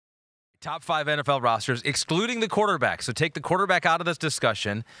top 5 NFL rosters, excluding the quarterback. So take the quarterback out of this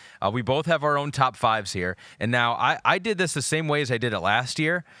discussion. We both have our own top 5s here. And now I did this the same way as I did it last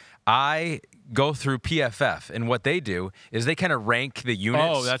year. I go through PFF, and what they do is they kind of rank the units.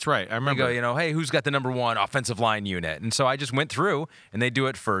 Oh, that's right. I remember. They go, hey, who's got the number 1 offensive line unit? And so I just went through, and they do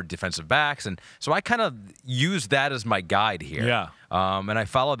it for defensive backs. And so I kind of used that as my guide here. Yeah. And I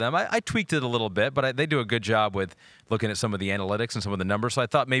followed them. I tweaked it a little bit, but they do a good job with looking at some of the analytics and some of the numbers. So I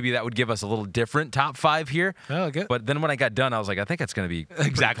thought maybe that would give us a little different top 5 here. Oh, good. But then when I got done, I was like, I think it's going to be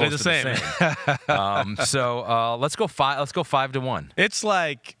exactly the same. So let's go 5. Let's go 5-1. It's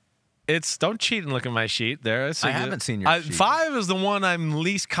like. Don't cheat and look at my sheet there. I haven't seen your sheet. 5 is the one I'm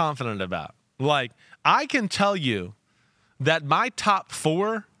least confident about. Like, I can tell you that my top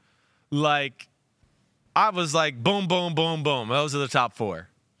 4, like, I was like, boom, boom, boom, boom. Those are the top 4.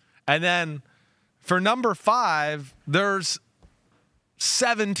 And then for number 5, there's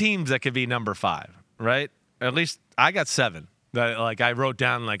 7 teams that could be number 5, right? At least I got 7. That, like, I wrote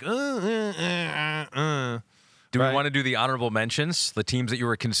down, like, Do we want to do the honorable mentions, the teams that you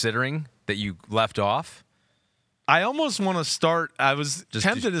were considering that you left off? I almost want to start. I was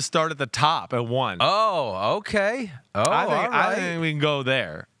tempted to start at the top at 1. Oh, okay. Oh, I think we can go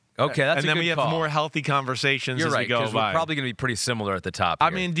there. Okay, that's and a then good we have call. more healthy conversations You're as right, we go because by. we're probably going to be pretty similar at the top here. I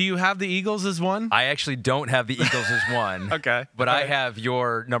mean, do you have the Eagles as 1? I actually don't have the Eagles as 1. Okay. But I have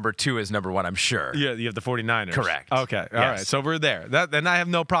your number 2 as number 1, I'm sure. Yeah, you have the 49ers. Correct. Okay. All right. So we're there. And I have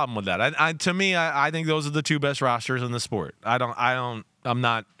no problem with that. To me, I think those are the 2 best rosters in the sport. I'm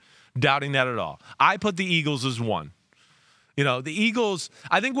not doubting that at all. I put the Eagles as 1. You know, the Eagles,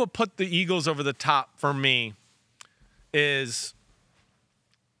 I think what put the Eagles over the top for me is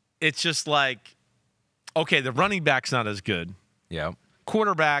it's just like, okay, the running back's not as good. Yeah.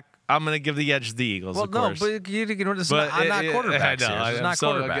 Quarterback, I'm going to give the edge to the Eagles, of course. But I'm not quarterbacks here. It's not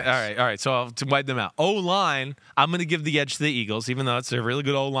quarterbacks. All right. So I'll wipe them out. O-line, I'm going to give the edge to the Eagles, even though it's a really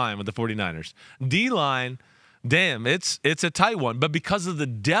good O-line with the 49ers. D-line, damn, it's a tight one. But because of the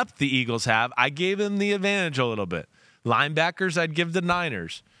depth the Eagles have, I gave them the advantage a little bit. Linebackers, I'd give the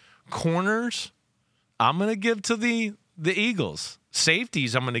Niners. Corners, I'm going to give to the Eagles.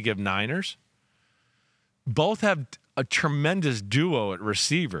 Safeties, I'm going to give Niners. Both have a tremendous duo at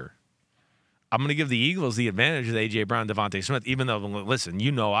receiver. I'm going to give the Eagles the advantage of A.J. Brown, Devontae Smith, even though, listen, you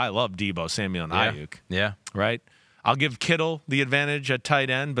know I love Debo Samuel and Ayuk. Yeah. Right? I'll give Kittle the advantage at tight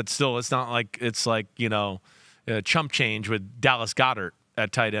end, but still it's not like it's like, chump change with Dallas Goedert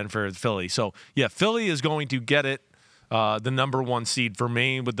at tight end for Philly. So, yeah, Philly is going to get it. The number 1 seed for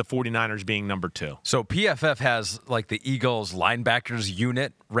me, with the 49ers being number 2. So PFF has like the Eagles linebackers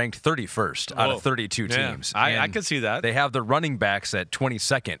unit ranked 31st out of 32 teams. I can see that. They have the running backs at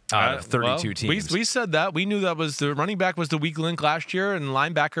 22nd out of 32 teams. We said that. We knew that was the running back was the weak link last year, and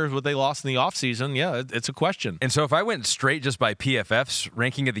linebackers, what they lost in the offseason. Yeah, it's a question. And so if I went straight just by PFF's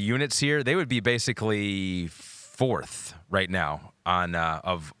ranking of the units here, they would be basically 4th right now on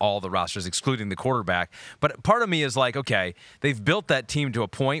of all the rosters, excluding the quarterback. But part of me is like, okay, they've built that team to a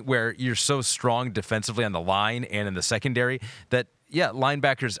point where you're so strong defensively on the line and in the secondary that, yeah,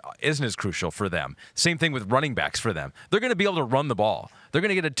 linebackers isn't as crucial for them. Same thing with running backs for them. They're going to be able to run the ball. They're going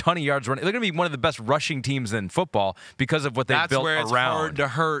to get a ton of yards running. They're going to be one of the best rushing teams in football because of what they've built around. That's where it's hard to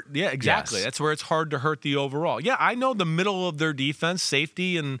hurt. Yeah, exactly. Yes. That's where it's hard to hurt the overall. Yeah, I know the middle of their defense,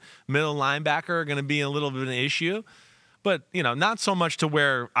 safety and middle linebacker are going to be a little bit of an issue. But, not so much to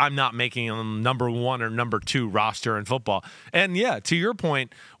where I'm not making them number 1 or number 2 roster in football. And, yeah, to your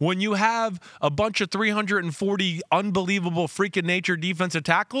point, when you have a bunch of 340 unbelievable freaking nature defensive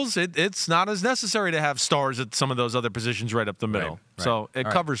tackles, it's not as necessary to have stars at some of those other positions right up the middle. Right. So it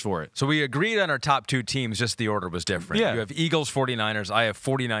covers for it. So we agreed on our top 2 teams, just the order was different. Yeah. You have Eagles, 49ers. I have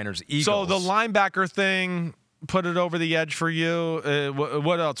 49ers, Eagles. So the linebacker thing put it over the edge for you.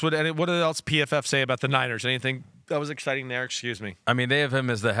 What else? What else PFF say about the Niners? Anything that was exciting there? Excuse me. I mean, they have him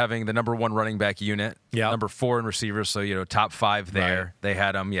as having the number 1 running back unit. Yeah. Number 4 in receivers, so, top 5 there. Right. They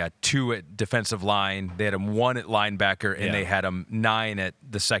had him, 2 at defensive line. They had him 1 at linebacker, and they had him 9 at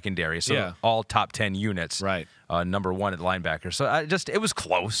the secondary. So all top 10 units. Right. Number 1 at linebacker. So it was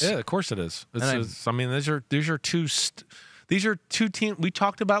close. Yeah, of course it is. These are 2 teams we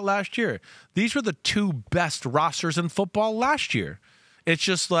talked about last year. These were the 2 best rosters in football last year. It's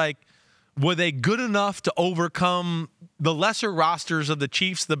just like, were they good enough to overcome the lesser rosters of the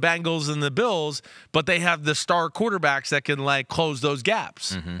Chiefs, the Bengals, and the Bills, but they have the star quarterbacks that can, close those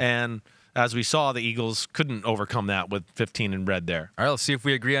gaps. Mm-hmm. And as we saw, the Eagles couldn't overcome that with 15 in red there. All right, let's see if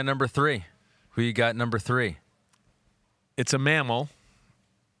we agree on number 3. Who you got number 3? It's a mammal,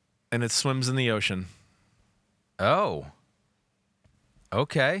 and it swims in the ocean. Oh.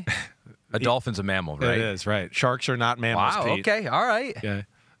 Okay. A dolphin's a mammal, right? It is, right. Sharks are not mammals, Wow, Pete. okay, all right. Yeah.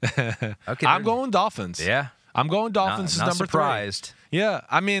 Okay, I'm going Dolphins. Yeah. I'm going Dolphins Not as number surprised. 3. Yeah,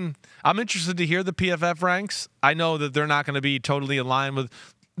 I mean, I'm interested to hear the PFF ranks. I know that they're not going to be totally aligned with.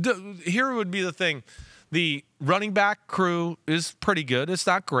 Here would be the thing. The running back crew is pretty good. It's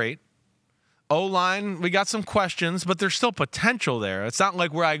not great. O-line, we got some questions, but there's still potential there. It's not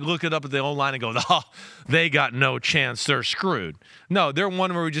like where I look it up at the O-line and go, oh, they got no chance. They're screwed. No, they're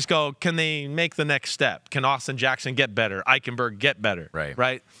one where we just go, can they make the next step? Can Austin Jackson get better? Eichenberg get better?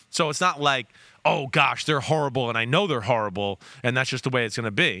 Right? So it's not like, oh, gosh, they're horrible, and I know they're horrible, and that's just the way it's going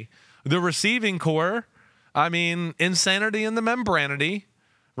to be. The receiving core, I mean, insanity in the membranity,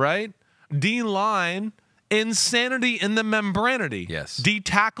 right? D-line, insanity in the membranity. Yes.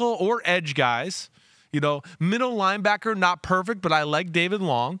 D-tackle or edge guys. Middle linebacker, not perfect, but I like David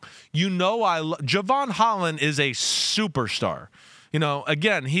Long. Javon Holland is a superstar.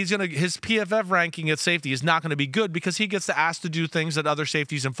 Again, his PFF ranking at safety is not going to be good because he gets asked to do things that other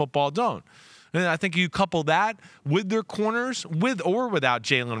safeties in football don't. And I think you couple that with their corners, with or without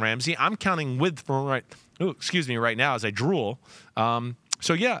Jalen Ramsey. I'm counting with right now as I drool.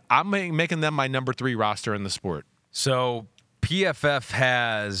 So, yeah, I'm making them my number 3 roster in the sport. So PFF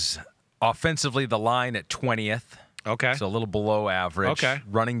has offensively the line at 20th. Okay. So a little below average. Okay.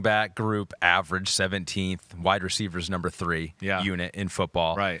 Running back group average 17th. Wide receivers number 3 unit in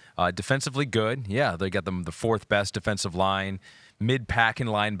football. Right. Defensively good. Yeah, they got them the 4th best defensive line. Mid-pack and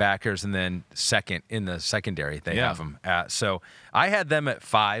linebackers, and then second in the secondary they have them at. So I had them at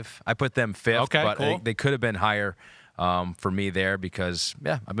 5. I put them 5th, but cool. they could have been higher for me there because,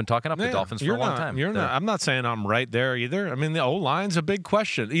 I've been talking up the Dolphins for a long time. I'm not saying I'm right there either. I mean, the O-line's a big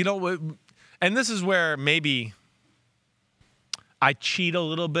question. And this is where maybe I cheat a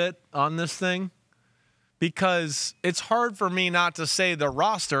little bit on this thing because it's hard for me not to say the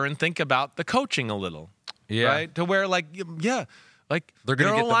roster and think about the coaching a little. Yeah. Right? To where, like they're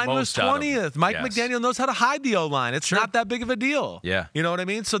going to get O-line the was most 20th. Mike McDaniel knows how to hide the O-line. It's not that big of a deal. Yeah. You know what I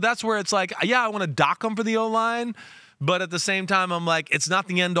mean? So that's where it's like, I want to dock them for the O-line, but at the same time, I'm like, it's not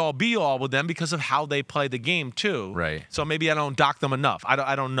the end-all, be-all with them because of how they play the game, too. Right. So maybe I don't dock them enough.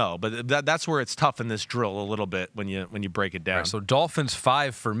 I don't know. But that's where it's tough in this drill a little bit when you break it down. Right, so Dolphins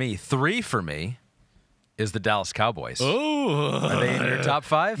 5 for me. 3 for me is the Dallas Cowboys. Oh, are they in your top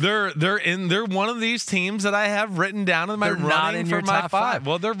 5? They're one of these teams that I have written down in my running for my top 5.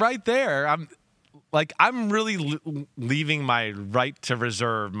 Well, they're right there. I'm really leaving my right to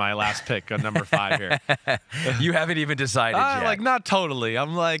reserve my last pick on number 5 here. You haven't even decided yet. Not totally.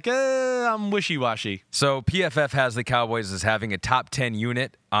 I'm wishy-washy. So PFF has the Cowboys as having a top 10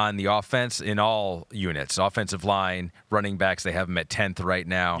 unit on the offense in all units. Offensive line, running backs, they have them at 10th right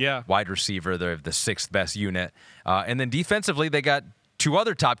now. Yeah. Wide receiver, they're the 6th best unit. And then defensively, they got 2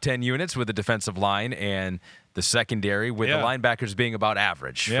 other top 10 units with the defensive line and the secondary, with the linebackers being about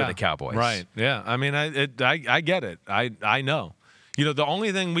average for the Cowboys. Right, yeah. I mean, I get it. I know. The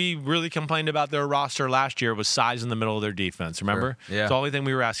only thing we really complained about their roster last year was size in the middle of their defense, remember? Sure. Yeah. It's the only thing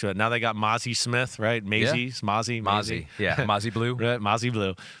we were asking about. Now they got Mozzie Smith, right? Mozzie. Yeah, Mozzie Blue. Right, Mozzie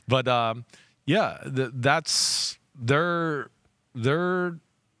Blue. But, they're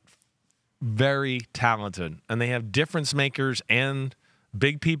very talented, and they have difference makers and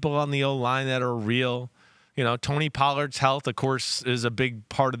big people on the O-line that are real. Tony Pollard's health, of course, is a big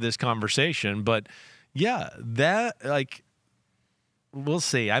part of this conversation. But, we'll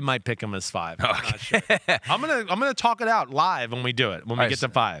see. I might pick him as 5. I'm not sure. I'm gonna talk it out live when we do it, when we get to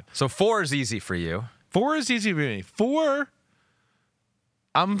 5. So 4 is easy for you. 4 is easy for me. 4,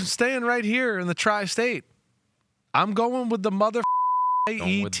 I'm staying right here in the tri-state. I'm going with the mother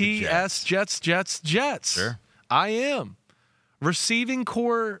ETS Jets. Sure. I am. Receiving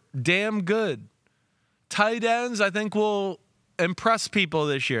core, damn good. Tight ends, I think, will impress people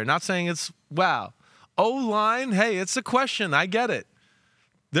this year. Not saying it's wow. O-line, hey, it's a question. I get it.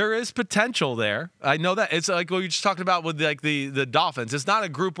 There is potential there. I know that. It's like what you just talked about with the Dolphins. It's not a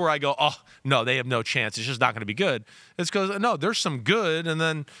group where I go, oh, no, they have no chance. It's just not going to be good. It's because, no, there's some good, and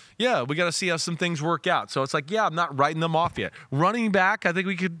then, we got to see how some things work out. So it's like, I'm not writing them off yet. Running back, I think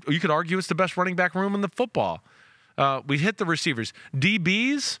you could argue it's the best running back room in the football. We hit the receivers.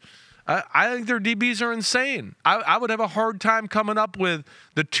 DBs, I think their DBs are insane. I would have a hard time coming up with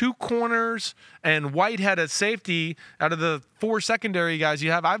the 2 corners and Whitehead at safety out of the 4 secondary guys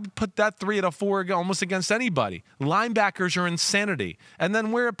you have. I've put that 3 at a 4 almost against anybody. Linebackers are insanity. And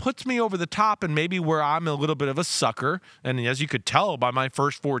then where it puts me over the top and maybe where I'm a little bit of a sucker, and as you could tell by my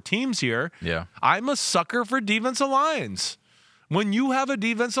first 4 teams here, I'm a sucker for defensive lines. When you have a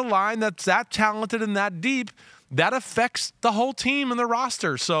defensive line that's that talented and that deep, that affects the whole team and the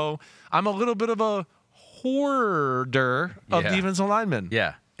roster. So I'm a little bit of a hoarder of defensive linemen.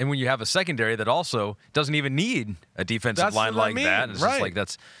 Yeah. And when you have a secondary that also doesn't even need a defensive line like that, it's just like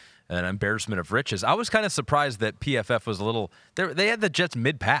that's an embarrassment of riches. I was kind of surprised that PFF was a little – they had the Jets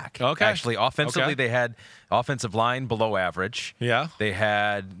mid-pack. Okay. Actually, offensively, they had offensive line below average. Yeah. They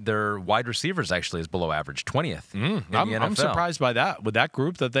had their wide receivers actually as below average, 20th in the NFL. I'm surprised by that, with that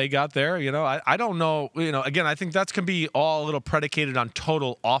group that they got there. You know, I don't know. You know, again, I think that's can be all a little predicated on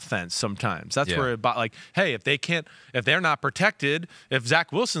total offense sometimes. That's where, like, hey, if they're not protected, if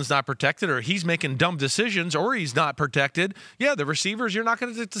Zach Wilson's not protected or he's making dumb decisions or he's not protected, the receivers, you're not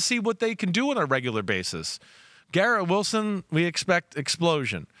going to get to see what they can do on a regular basis. Garrett Wilson, we expect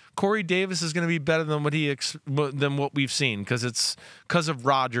explosion. Corey Davis is going to be better than what we've seen because of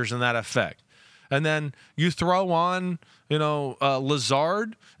Rodgers and that effect. And then you throw on,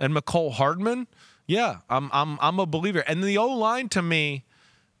 Lazard and McCole Hardman. Yeah, I'm a believer. And the O-line to me,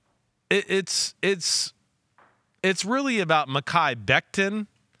 it's really about Mekhi Becton.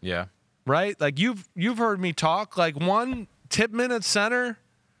 Yeah. Right? Like you've heard me talk. Like one Tippmann at center.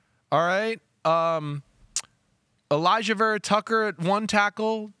 All right. Elijah Vera Tucker at one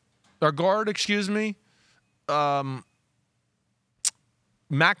tackle or guard, excuse me.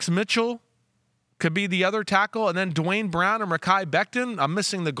 Max Mitchell could be the other tackle, and then Dwayne Brown or Mekhi Becton. I'm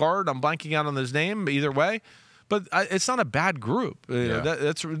missing the guard. I'm blanking out on his name. Either way, but it's not a bad group.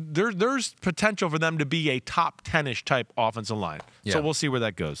 There's potential for them to be a top 10-ish type offensive line. Yeah. So we'll see where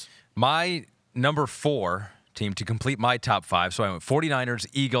that goes. My number 4 team to complete my top 5. So I went 49ers,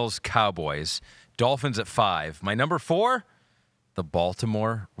 Eagles, Cowboys, Dolphins at 5. My number 4, the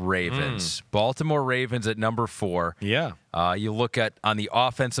Baltimore Ravens. Baltimore Ravens at number 4. Yeah. You look at on the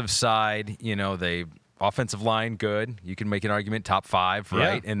offensive side, the offensive line, good. You can make an argument top 5,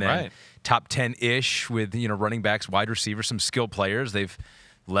 right? Yeah, and then top 10-ish with, running backs, wide receivers, some skilled players. They've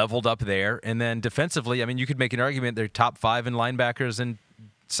leveled up there. And then defensively, I mean, you could make an argument they're top 5 in linebackers and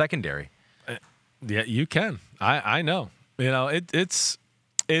secondary. Yeah, you can. I know. It's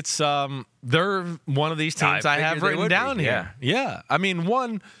they're one of these teams I have written down here. Yeah. I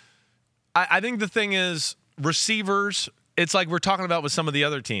mean, I think the thing is receivers. It's like we're talking about with some of the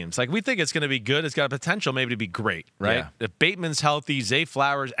other teams. Like we think it's going to be good. It's got a potential maybe to be great, right? Yeah. If Bateman's healthy, Zay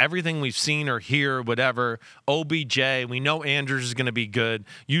Flowers, everything we've seen or hear, whatever. OBJ, we know Andrews is going to be good.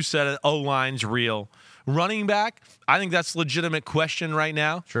 You said it. O-line's real. Running back, I think that's a legitimate question right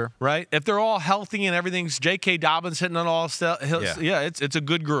now. Sure. Right? If they're all healthy and everything's J.K. Dobbins hitting on all stuff, it's a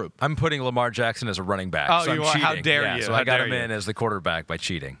good group. I'm putting Lamar Jackson as a running back. Oh, so you I'm are? cheating. How dare you? So I got him in as the quarterback by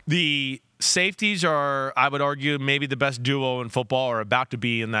cheating. The safeties are, I would argue, maybe the best duo in football or about to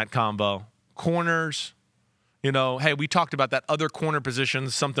be in that combo. Corners, hey, we talked about that other corner position,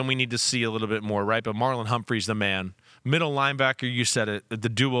 something we need to see a little bit more, right? But Marlon Humphrey's the man. Middle linebacker, you said it, the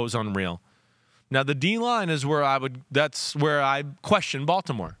duo's unreal. Now, the D-line is where that's where I question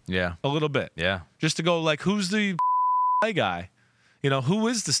Baltimore. Yeah. A little bit. Yeah. Just to go, like, who's the guy? Who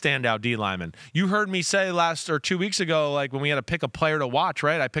is the standout D-lineman? You heard me say 2 weeks ago, like, when we had to pick a player to watch,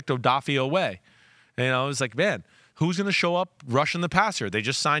 right? I picked Odafe Oweh. It was like, man, who's going to show up rushing the passer? They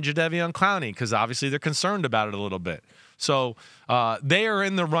just signed Jadeveon Clowney because obviously they're concerned about it a little bit. So they are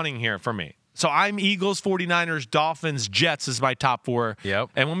in the running here for me. So I'm Eagles, 49ers, Dolphins, Jets is my top 4.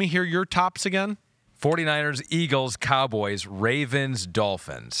 Yep. And let me hear your tops again. 49ers, Eagles, Cowboys, Ravens,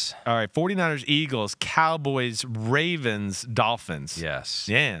 Dolphins. All right, 49ers, Eagles, Cowboys, Ravens, Dolphins. Yes.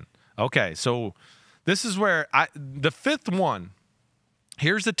 Yeah. Okay, so this is where the 5th one,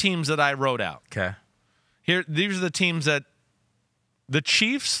 here's the teams that I wrote out. Okay. These are the teams that the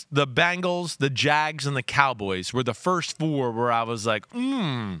Chiefs, the Bengals, the Jags, and the Cowboys were the first 4 where I was like,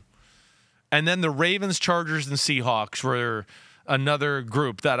 And then the Ravens, Chargers, and Seahawks were another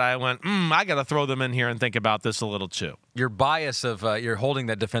group that I went, I got to throw them in here and think about this a little too. Your bias of you're holding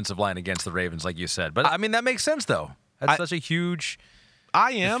that defensive line against the Ravens, like you said. But, I mean, that makes sense, though. That's such a huge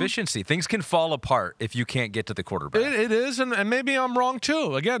efficiency. Things can fall apart if you can't get to the quarterback. It is, and maybe I'm wrong,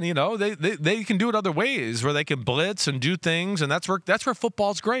 too. Again, they can do it other ways where they can blitz and do things, and that's where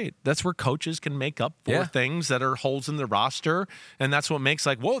football's great. That's where coaches can make up for things that are holes in the roster, and that's what makes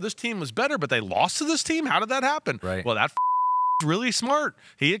whoa, this team was better, but they lost to this team? How did that happen? Right. Well, that really smart.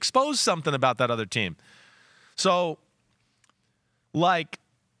 He exposed something about that other team. So, like,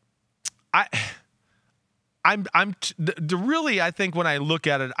 really, I think when I look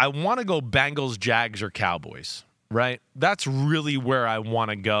at it, I want to go Bengals, Jags, or Cowboys, right? That's really where I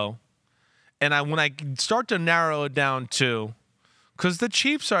want to go. And when I start to narrow it down to, because the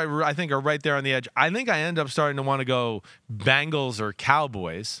Chiefs, I think, are right there on the edge, I think I end up starting to want to go Bengals or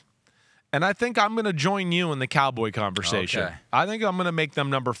Cowboys. And I think I'm going to join you in the Cowboy conversation. Okay. I think I'm going to make them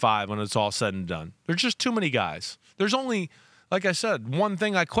number 5 when it's all said and done. There's just too many guys. There's only, like I said, one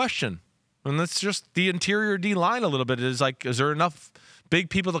thing I question, and that's just the interior D-line a little bit. Is there enough big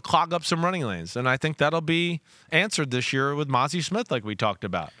people to clog up some running lanes? And I think that'll be answered this year with Mozzie Smith like we talked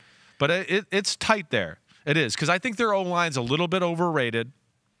about. But it's tight there. It is, because I think their O-line's a little bit overrated.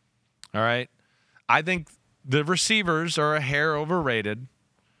 All right? I think the receivers are a hair overrated,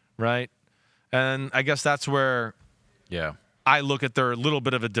 right? And I guess that's where I look at their little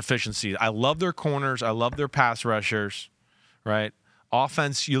bit of a deficiency. I love their corners. I love their pass rushers, right?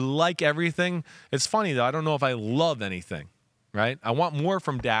 Offense, you like everything. It's funny, though. I don't know if I love anything, right? I want more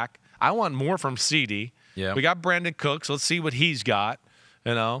from Dak. I want more from CD. Yeah. We got Brandon Cooks. Let's see what he's got,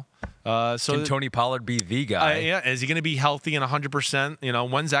 you know. Can Tony Pollard be the guy? Yeah, is he going to be healthy and 100%? You know,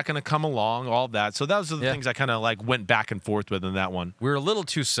 when's that going to come along? All of that. So those are the things I kind of like went back and forth with in that one. We're a little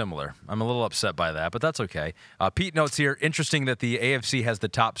too similar. I'm a little upset by that, but that's okay. Pete notes here, interesting that the AFC has the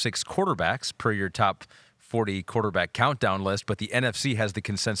top 6 quarterbacks per your top 40 quarterback countdown list, but the NFC has the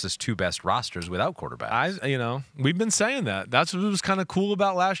consensus 2 best rosters without quarterbacks. We've been saying that. That's what was kind of cool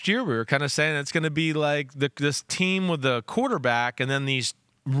about last year. We were kind of saying it's going to be like this team with the quarterback and then these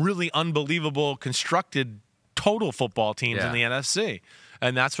really unbelievable constructed total football teams in the NFC.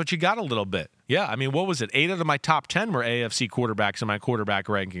 And that's what you got a little bit. Yeah, I mean, what was it? 8 out of my top 10 were AFC quarterbacks in my quarterback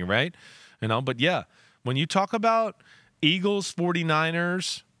ranking, right? You know, but yeah, when you talk about Eagles,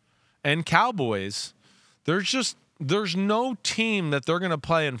 49ers, and Cowboys, there's no team that they're going to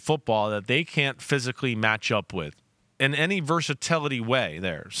play in football that they can't physically match up with in any versatility way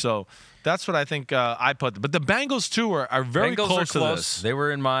there. So that's what I think I put. But the Bengals, too, are very close to this. They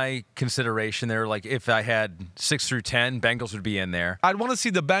were in my consideration. They were like, if I had 6 through 10, Bengals would be in there. I'd want to see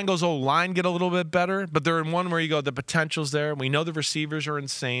the Bengals O-line get a little bit better, but they're in one where you go, the potential's there. We know the receivers are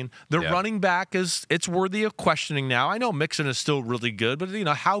insane. The running back it's worthy of questioning now. I know Mixon is still really good, but, you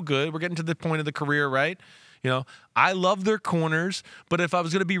know, how good? We're getting to the point of the career, right? You know, I love their corners, but if I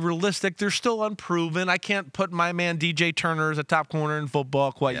was going to be realistic, they're still unproven. I can't put my man DJ Turner as a top corner in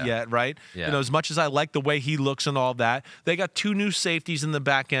football quite yet, right? Yeah. You know, as much as I like the way he looks and all that, they got 2 new safeties in the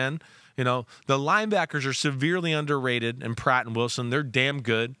back end. You know, the linebackers are severely underrated, and Pratt and Wilson, they're damn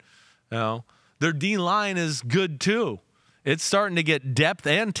good. You know, their D-line is good too. It's starting to get depth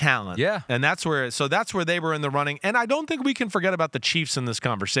and talent. Yeah. And that's where they were in the running. And I don't think we can forget about the Chiefs in this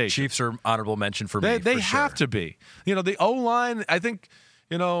conversation. Chiefs are honorable mention for me. They have to be. You know, the O-line, I think,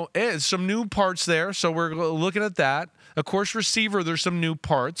 you know, some new parts there. So we're looking at that. Of course, receiver, there's some new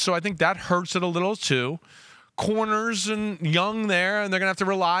parts. So I think that hurts it a little too. Corners and young there, and they're going to have to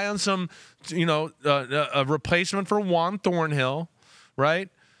rely on some, you know, a replacement for Juan Thornhill, right?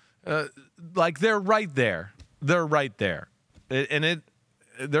 Like they're right there. They're right there.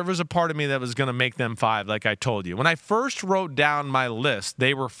 There was a part of me that was going to make them 5, like I told you. When I first wrote down my list,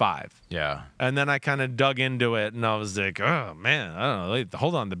 they were 5. Yeah. And then I kind of dug into it, and I was like, oh, man, I don't know. Wait,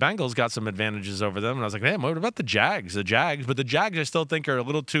 hold on. The Bengals got some advantages over them. And I was like, man, what about the Jags? But the Jags I still think are a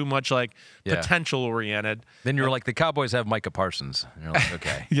little too much like potential-oriented. Then you were like, the Cowboys have Micah Parsons. And you're like,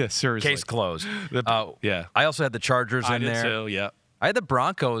 okay. Yeah, seriously. Case closed. Yeah. I also had the Chargers in there. I did too, yeah. I had the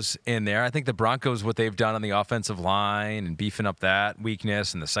Broncos in there. I think the Broncos, what they've done on the offensive line and beefing up that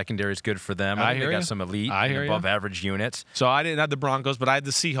weakness, and the secondary is good for them. I think they got some elite and above average units. So I didn't have the Broncos, but I had the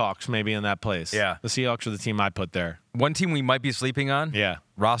Seahawks maybe in that place. Yeah. The Seahawks are the team I put there. One team we might be sleeping on,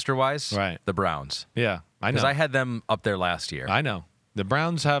 roster-wise, the Browns. Yeah, I know. Because I had them up there last year. I know. The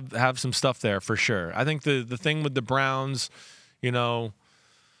Browns have some stuff there for sure. I think the thing with the Browns, you know,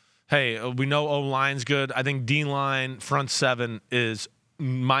 hey, we know O-line's good. I think D-line, front 7 is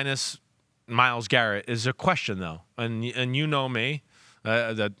minus Myles Garrett is a question, though. And you know me.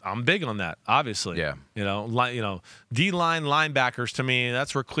 That I'm big on that, obviously. Yeah. You know, D-line linebackers, to me,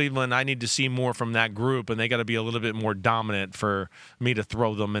 that's where Cleveland, I need to see more from that group, and they got to be a little bit more dominant for me to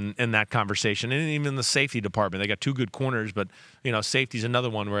throw them in that conversation. And even the safety department, they got 2 good corners, but, you know, safety's another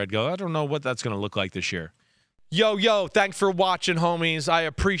one where I'd go, I don't know what that's going to look like this year. Yo, thanks for watching, homies. I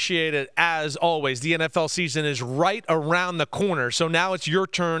appreciate it. As always, the NFL season is right around the corner, so now it's your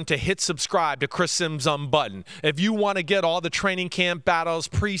turn to hit subscribe to Chris Simms Unbuttoned. If you want to get all the training camp battles,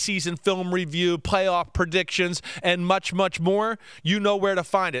 preseason film review, playoff predictions, and much, much more, you know where to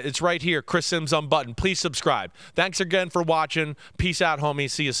find it. It's right here, Chris Simms Unbuttoned. Please subscribe. Thanks again for watching. Peace out,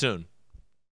 homies. See you soon.